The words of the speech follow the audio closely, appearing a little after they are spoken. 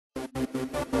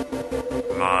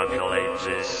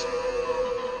Moses.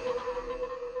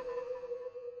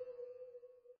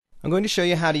 I'm going to show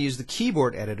you how to use the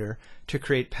keyboard editor to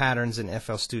create patterns in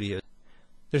FL Studio.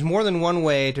 There's more than one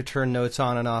way to turn notes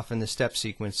on and off in the step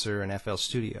sequencer in FL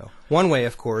Studio. One way,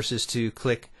 of course, is to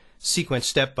click sequence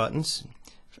step buttons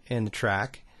in the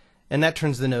track, and that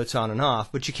turns the notes on and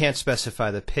off, but you can't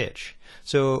specify the pitch.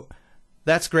 So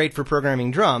that's great for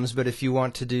programming drums, but if you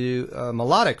want to do a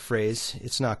melodic phrase,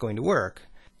 it's not going to work.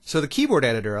 So the keyboard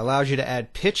editor allows you to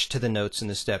add pitch to the notes in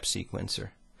the step sequencer.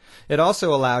 It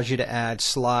also allows you to add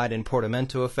slide and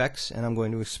portamento effects, and I'm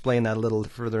going to explain that a little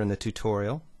further in the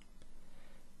tutorial.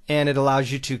 And it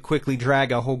allows you to quickly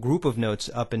drag a whole group of notes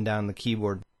up and down the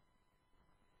keyboard.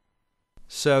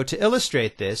 So to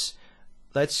illustrate this,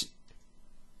 let's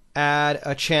add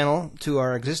a channel to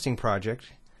our existing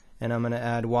project, and I'm going to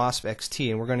add wasp xt,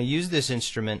 and we're going to use this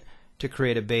instrument to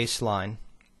create a bass line.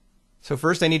 So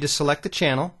first I need to select the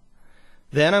channel,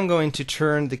 then I'm going to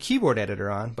turn the keyboard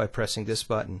editor on by pressing this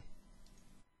button.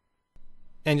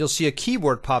 And you'll see a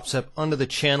keyboard pops up under the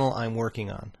channel I'm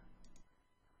working on.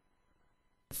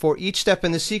 For each step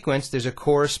in the sequence, there's a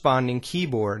corresponding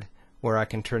keyboard where I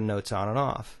can turn notes on and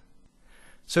off.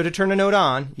 So to turn a note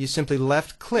on, you simply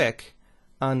left-click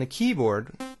on the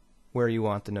keyboard where you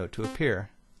want the note to appear.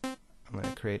 I'm going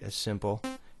to create a simple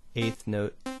eighth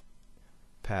note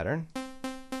pattern.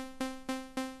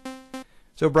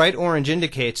 So bright orange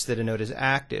indicates that a note is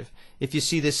active. If you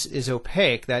see this is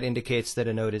opaque, that indicates that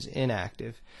a note is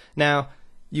inactive. Now,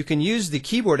 you can use the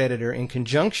keyboard editor in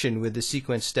conjunction with the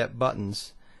sequence step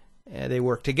buttons. They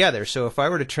work together. So if I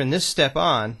were to turn this step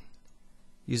on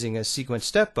using a sequence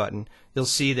step button, you'll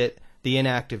see that the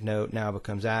inactive note now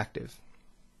becomes active.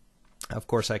 Of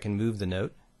course, I can move the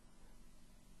note.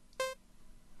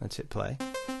 Let's hit play.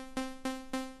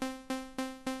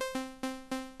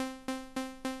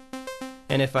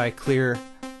 And if I clear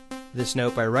this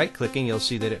note by right-clicking, you'll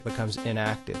see that it becomes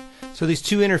inactive. So these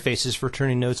two interfaces for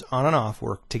turning notes on and off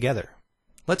work together.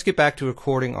 Let's get back to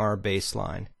recording our bass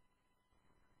line.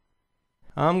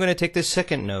 I'm going to take this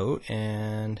second note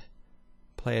and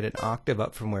play it an octave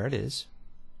up from where it is.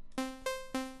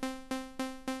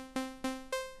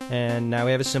 And now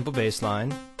we have a simple bass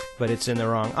line, but it's in the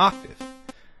wrong octave.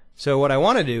 So what I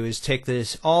want to do is take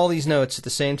all these notes at the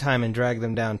same time and drag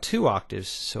them down 2 octaves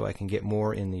so I can get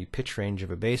more in the pitch range of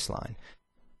a bass line.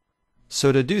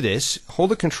 So to do this,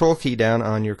 hold the control key down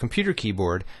on your computer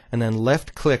keyboard and then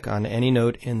left-click on any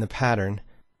note in the pattern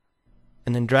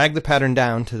and then drag the pattern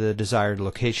down to the desired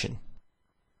location.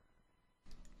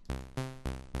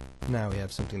 Now we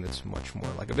have something that's much more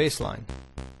like a bass line.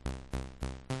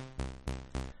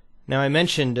 Now I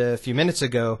mentioned a few minutes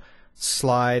ago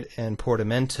slide and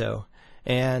portamento,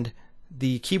 and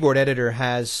the keyboard editor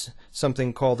has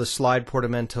something called the slide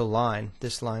portamento line,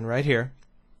 this line right here,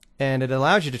 and it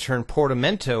allows you to turn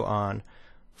portamento on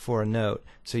for a note.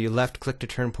 So you left click to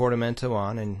turn portamento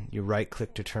on and you right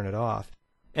click to turn it off.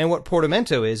 And what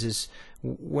portamento is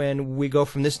when we go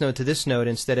from this note to this note,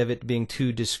 instead of it being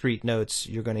 2 discrete notes,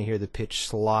 you're going to hear the pitch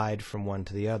slide from one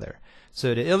to the other.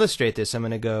 So to illustrate this, I'm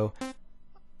going to go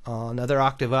another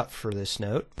octave up for this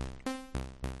note,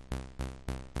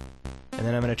 and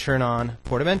then I'm going to turn on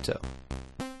portamento,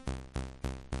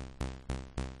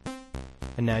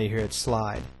 and now you hear it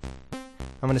slide.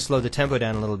 I'm going to slow the tempo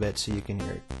down a little bit so you can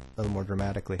hear it a little more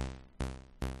dramatically.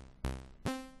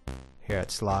 Hear it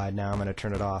slide. Now I'm going to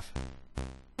turn it off.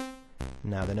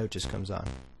 Now the note just comes on.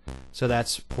 So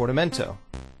that's portamento.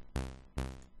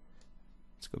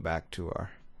 Let's go back to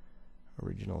our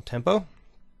original tempo,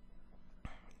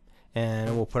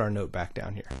 and we'll put our note back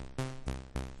down here.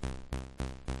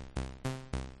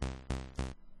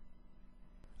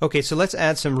 Okay, so let's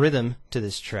add some rhythm to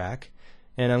this track,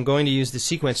 and I'm going to use the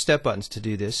sequence step buttons to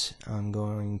do this. I'm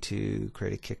going to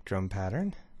create a kick drum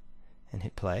pattern and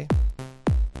hit play,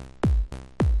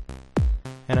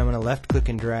 and I'm going to left click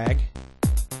and drag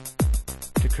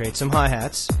to create some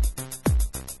hi-hats.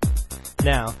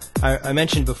 Now, I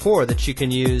mentioned before that you can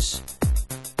use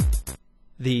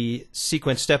the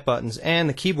sequence step buttons and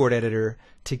the keyboard editor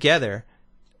together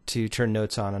to turn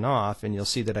notes on and off, and you'll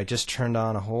see that I just turned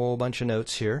on a whole bunch of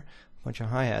notes here, a bunch of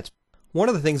hi-hats. One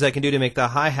of the things I can do to make the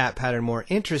hi-hat pattern more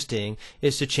interesting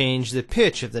is to change the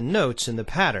pitch of the notes in the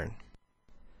pattern.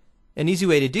 An easy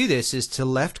way to do this is to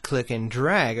left click and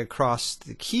drag across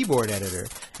the keyboard editor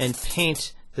and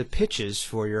paint the pitches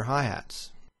for your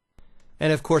hi-hats.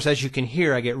 And of course, as you can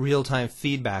hear, I get real-time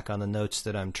feedback on the notes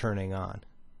that I'm turning on.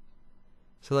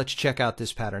 So let's check out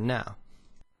this pattern now.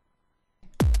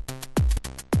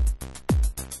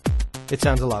 It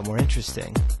sounds a lot more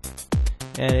interesting.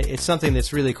 And it's something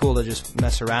that's really cool to just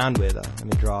mess around with. Let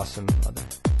me draw some other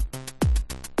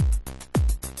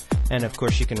And of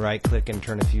course you can right click and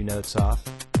turn a few notes off.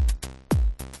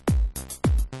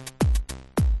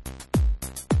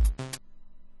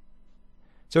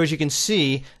 So as you can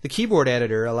see, the keyboard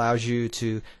editor allows you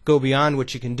to go beyond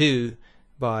what you can do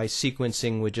by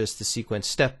sequencing with just the sequence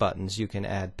step buttons. You can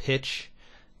add pitch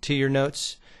to your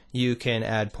notes, you can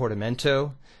add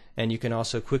portamento, and you can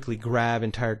also quickly grab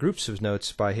entire groups of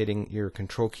notes by hitting your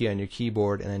control key on your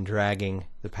keyboard and then dragging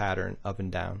the pattern up and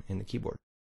down in the keyboard.